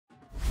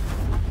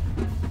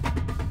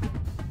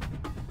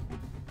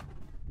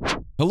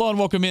Hello and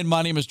welcome in.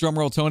 My name is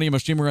Drumroll Tony. I'm a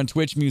streamer on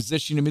Twitch,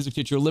 musician and music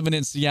teacher living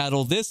in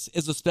Seattle. This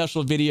is a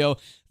special video.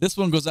 This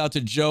one goes out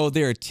to Joe.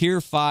 They're a tier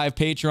 5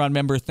 Patreon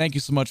member. Thank you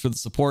so much for the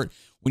support.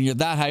 When you're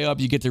that high up,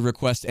 you get to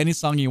request any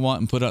song you want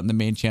and put it on the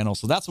main channel.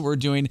 So that's what we're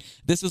doing.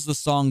 This is the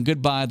song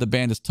Goodbye. The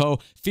band is To,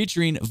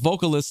 featuring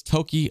vocalist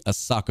Toki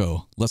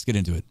Asako. Let's get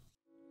into it.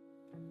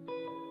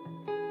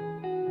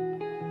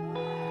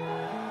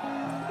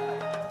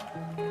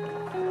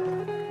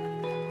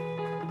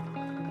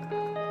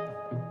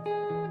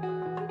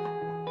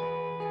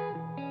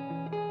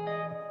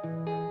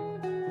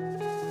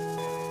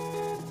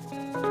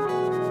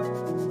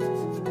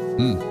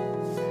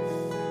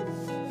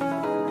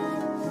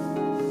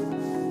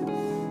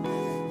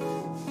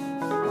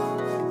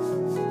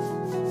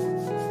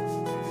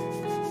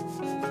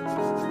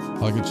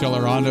 I like a cello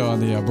rondo on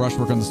the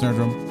brushwork on the snare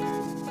drum.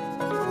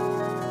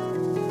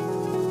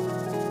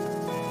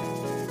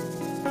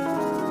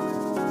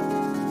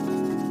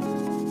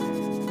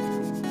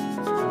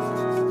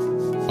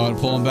 Oh, and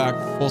pull him back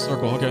full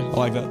circle. Okay, I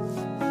like that.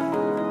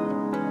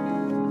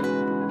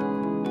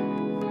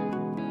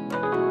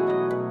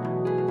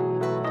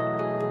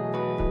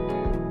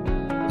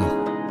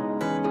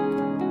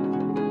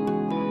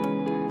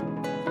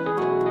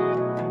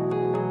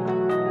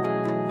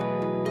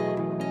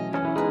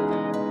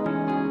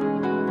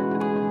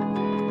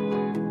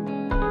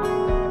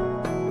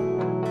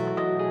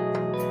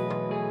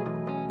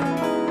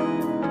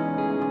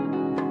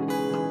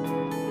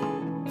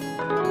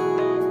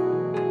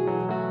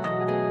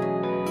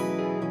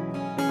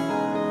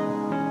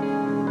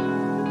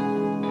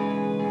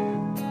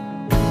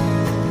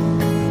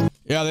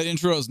 Yeah, that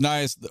intro is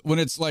nice. When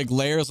it's like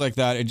layers like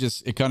that,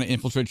 it kind of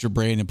infiltrates your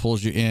brain and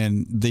pulls you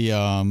in. The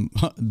or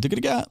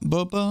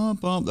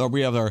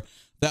we have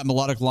that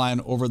melodic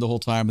line over the whole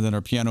time, and then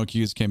our piano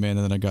cues came in,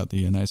 and then I got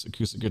the nice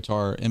acoustic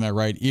guitar in my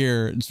right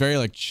ear. It's very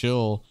like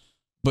chill,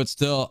 but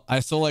still, I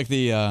still like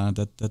the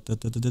accelerando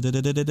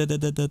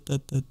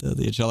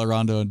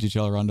and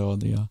decelerando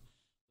and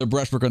the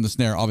brushwork on the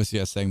snare. Obviously,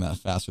 I sang that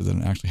faster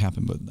than it actually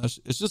happened, but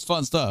it's just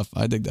fun stuff.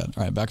 I dig that.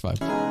 All right, back 5.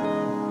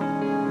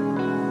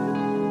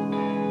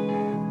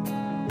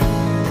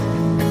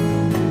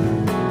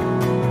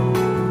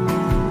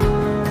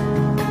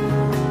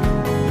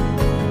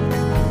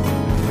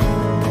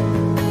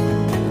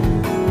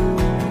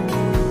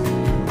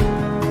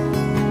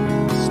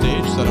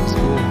 Setup's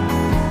cool.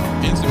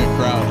 Intimate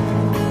crowd.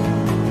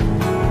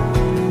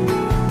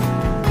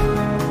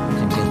 Here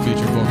comes our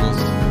featured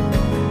vocalist.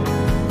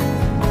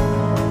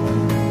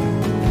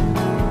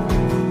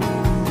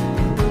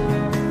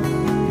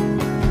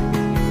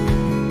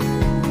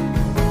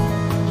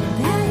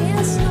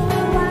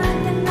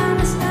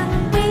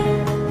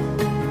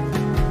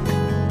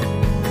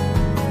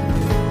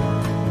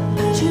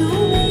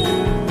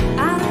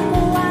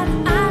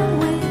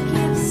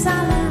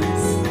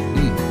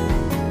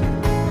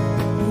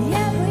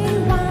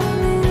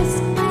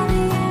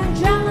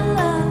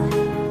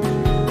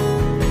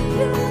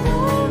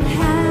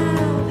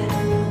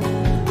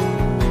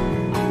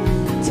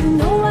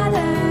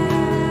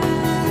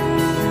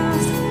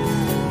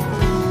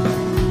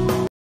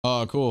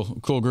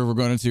 Cool groove we're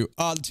going into.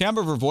 The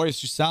timbre of her voice,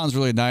 she sounds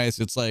really nice.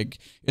 It's like,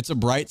 it's a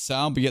bright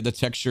sound, but yet the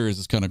texture is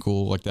just kind of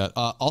cool like that.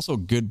 Also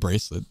good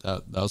bracelet.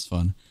 That was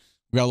fun.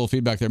 We got a little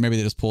feedback there. Maybe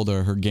they just pulled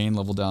her gain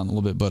level down a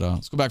little bit, but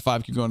let's go back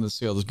 5, keep going to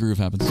see how this groove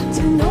happens.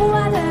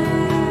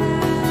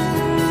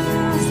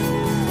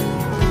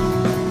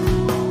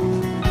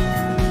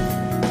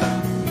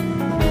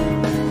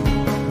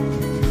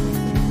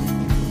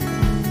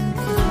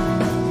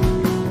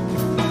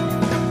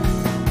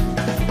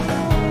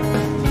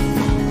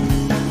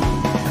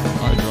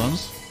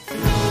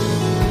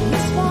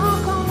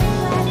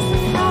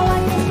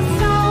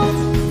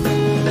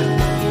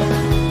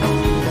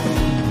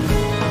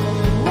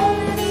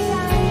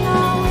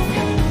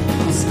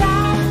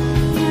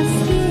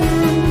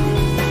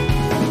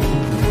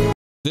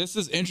 This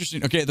is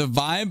interesting. Okay, the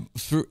vibe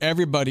for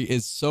everybody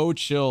is so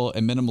chill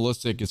and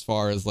minimalistic as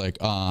far as like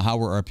how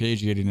we're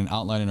arpeggiating and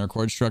outlining our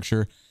chord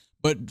structure.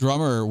 But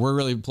drummer, we're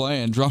really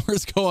playing.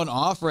 Drummer's going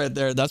off right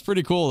there. That's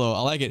pretty cool though.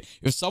 I like it.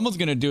 If someone's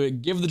gonna do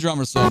it, give the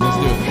drummer some. Let's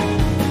do it.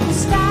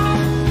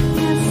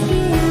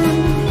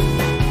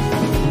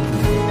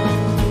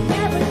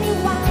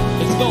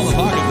 It's still in the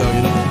pocket though,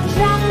 you know.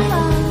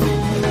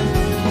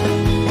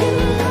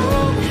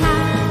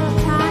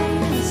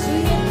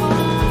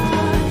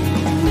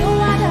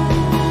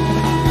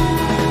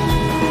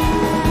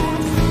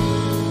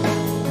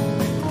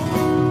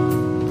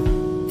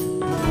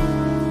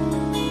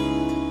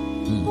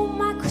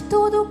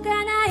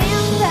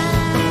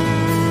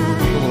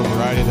 A little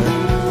variety there.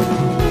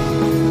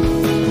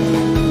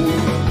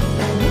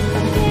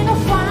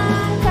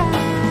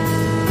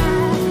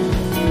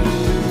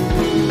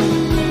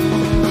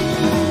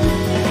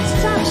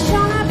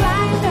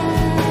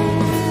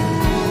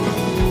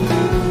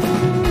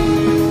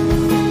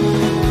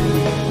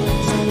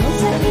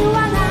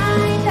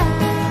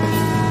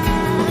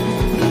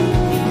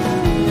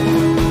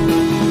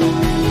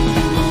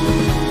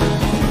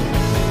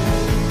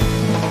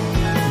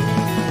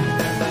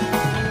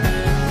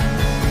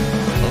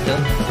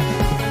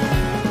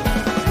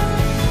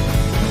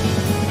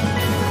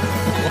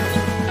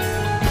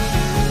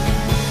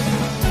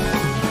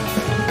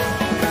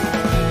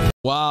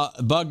 Wow,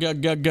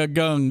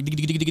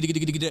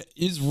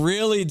 he's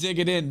really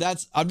digging in.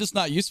 I'm just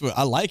not used to it.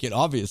 I like it,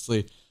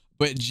 obviously,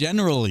 but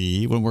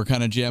generally, when we're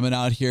kind of jamming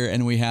out here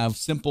and we have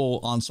simple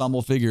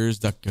ensemble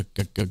figures,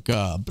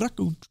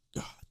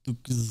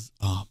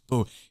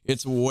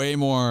 it's way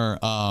more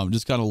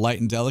just kind of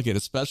light and delicate,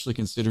 especially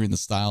considering the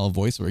style of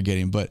voice we're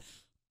getting. But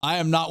I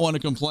am not one to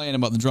complain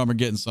about the drummer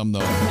getting some,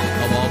 though.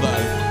 I'm all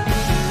about it.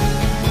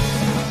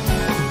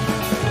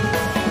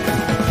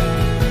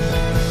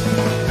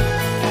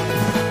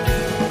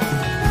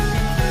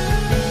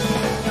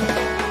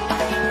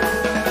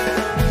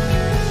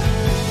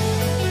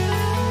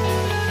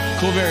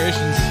 Cool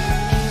variations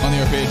on the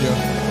arpeggio.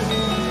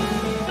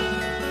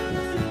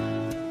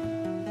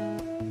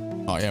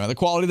 Oh yeah, man, the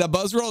quality of that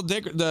buzz roll,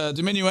 the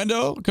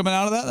diminuendo coming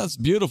out of that, that's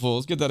beautiful.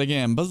 Let's get that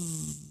again.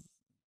 Buzz.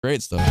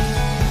 Great stuff.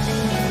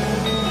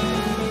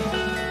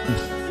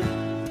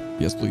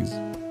 Yes, please.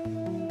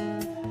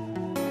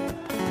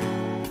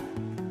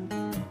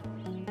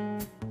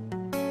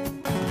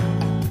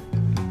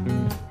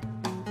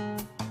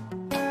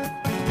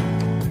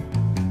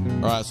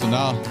 All right, so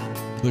now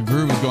the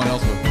groove is going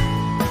elsewhere.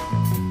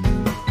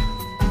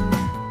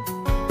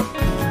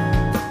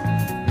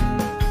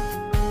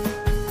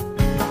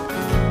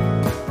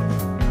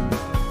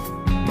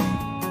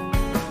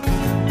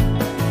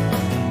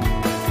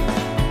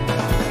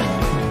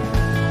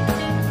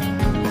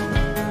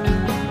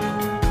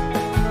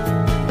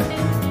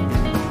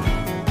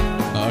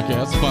 Okay,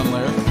 that's a fun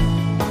layer.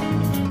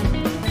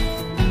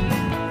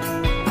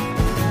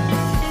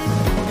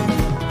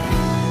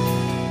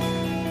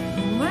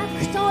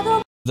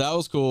 That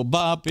was cool.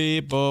 Bop,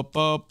 beep, bop,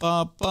 bop,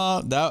 bop,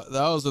 bop. That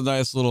was a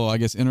nice little, I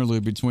guess,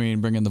 interlude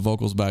between bringing the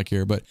vocals back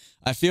here. But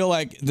I feel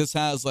like this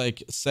has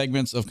like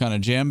segments of kind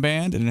of jam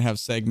band, and it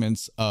has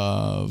segments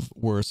of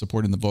we're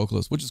supporting the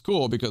vocalist, which is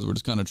cool because we're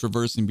just kind of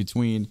traversing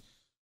between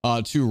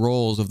two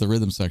roles of the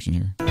rhythm section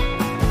here.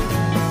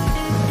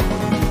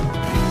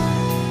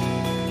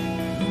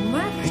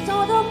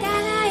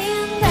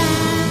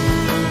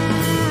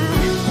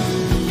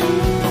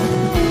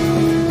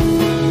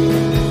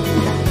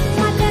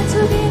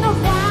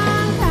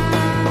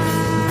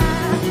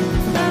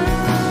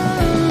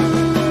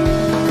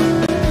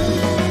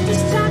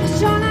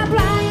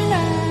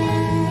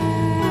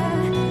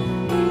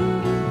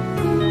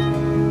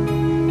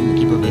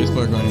 Keep our bass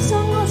player going here.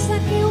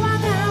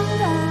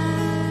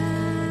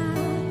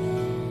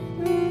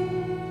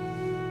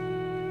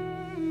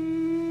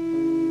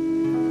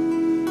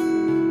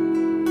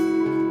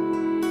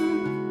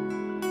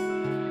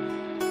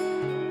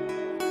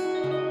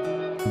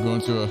 We're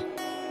going to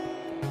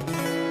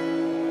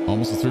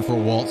almost a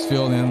 3/4 waltz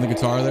feel on the end of the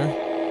guitar there.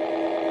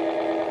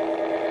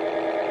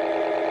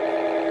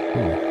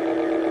 Ooh.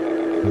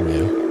 Oh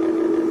yeah.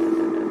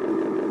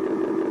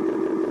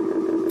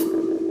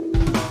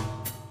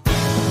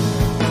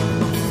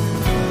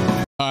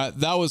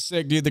 That was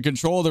sick, dude. The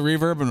control, the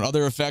reverb, and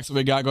other effects that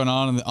we got going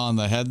on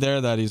the head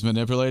there that he's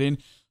manipulating.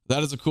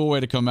 That is a cool way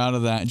to come out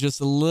of that.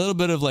 Just a little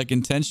bit of like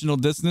intentional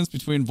dissonance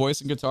between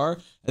voice and guitar.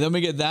 And then we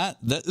get that.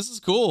 This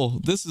is cool.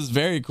 This is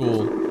very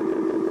cool.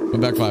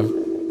 Went back 5.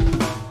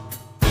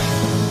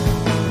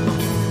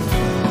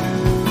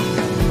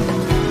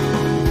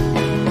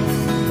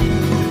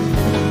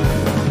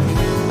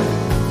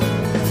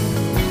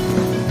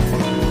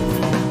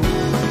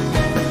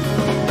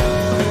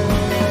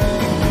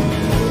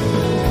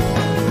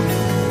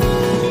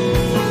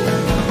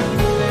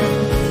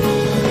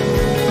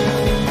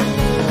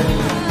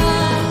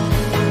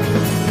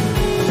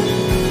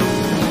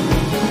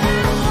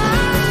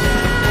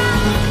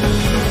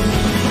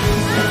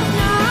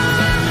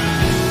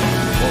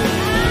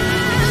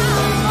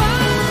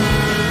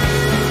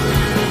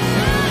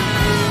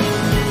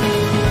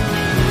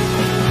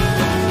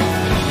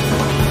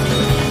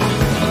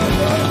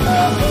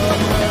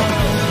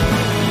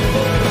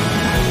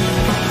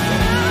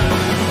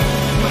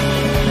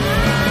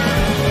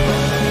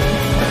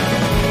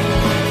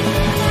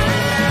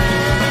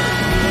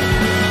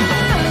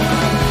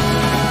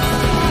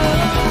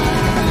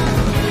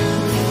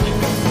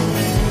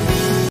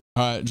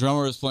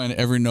 Drummer is playing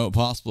every note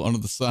possible under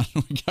the sun.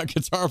 We got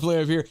guitar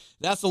player up here.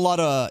 That's a lot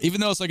of,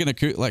 even though it's like an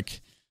acoustic, like,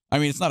 I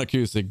mean, it's not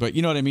acoustic, but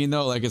you know what I mean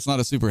though? Like it's not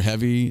a super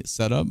heavy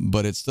setup,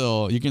 but it's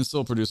still, you can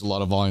still produce a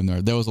lot of volume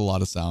there. There was a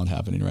lot of sound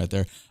happening right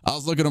there. I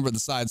was looking over at the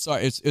side.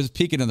 Sorry, it was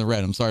peaking in the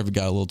red. I'm sorry if it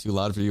got a little too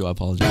loud for you. I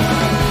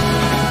apologize.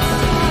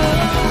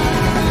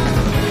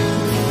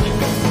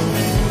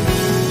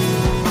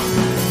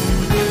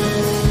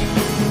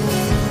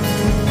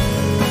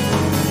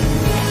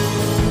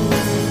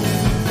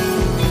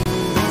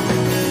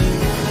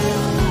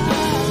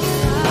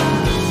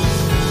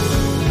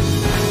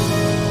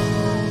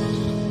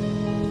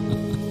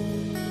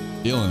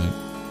 Feeling it.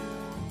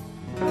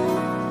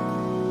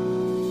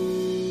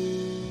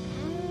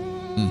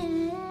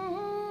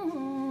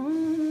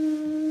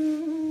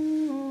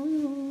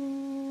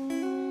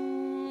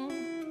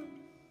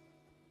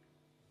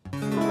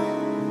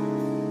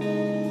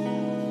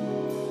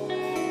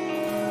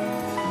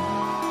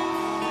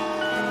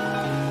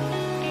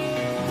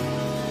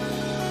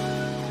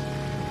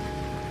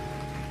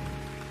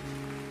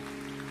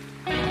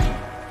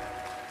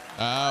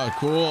 Yeah,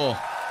 cool.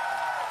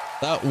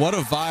 What a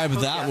vibe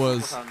that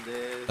was.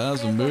 That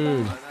was a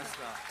mood.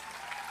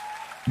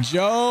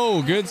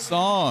 Joe, good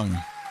song.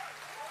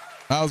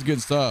 That was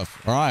good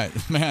stuff. All right,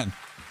 man.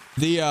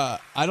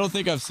 I don't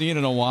think I've seen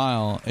in a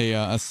while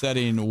a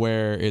setting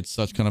where it's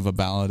such kind of a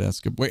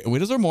ballad-esque. Wait,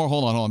 is there more?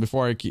 Hold on.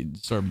 Before I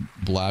start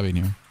blabbing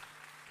here.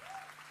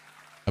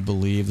 I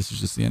believe this is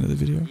just the end of the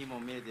video.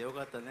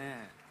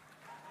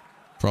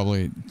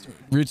 Probably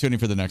retuning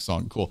for the next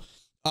song. Cool.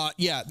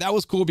 Yeah, that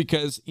was cool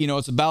because, you know,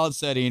 it's a ballad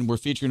setting. We're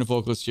featuring a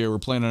vocalist here. We're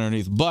playing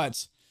underneath,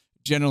 but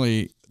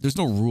generally there's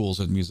no rules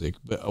in music,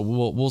 but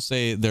we'll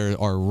say there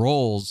are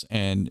roles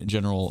and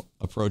general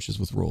approaches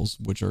with roles,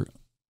 which are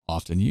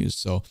often used.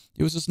 So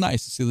it was just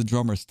nice to see the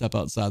drummer step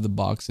outside the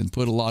box and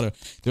put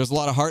there's a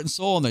lot of heart and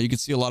soul in there. You could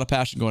see a lot of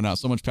passion going out.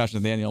 So much passion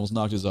at the end, he almost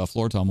knocked his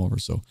floor tom over.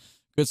 So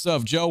good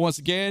stuff. Joe, once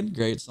again,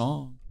 great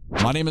song.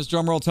 My name is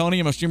Drumroll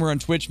Tony. I'm a streamer on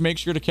Twitch. Make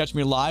sure to catch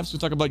me live so we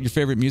talk about your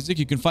favorite music.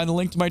 You can find the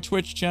link to my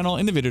Twitch channel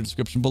in the video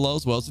description below,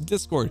 as well as the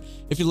Discord.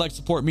 If you'd like to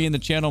support me in the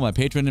channel, my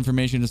Patreon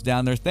information is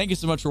down there. Thank you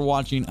so much for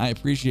watching. I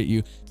appreciate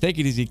you. Take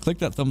it easy. Click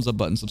that thumbs up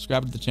button.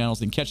 Subscribe to the channel.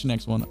 And catch you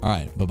next one. All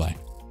right.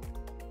 Bye-bye.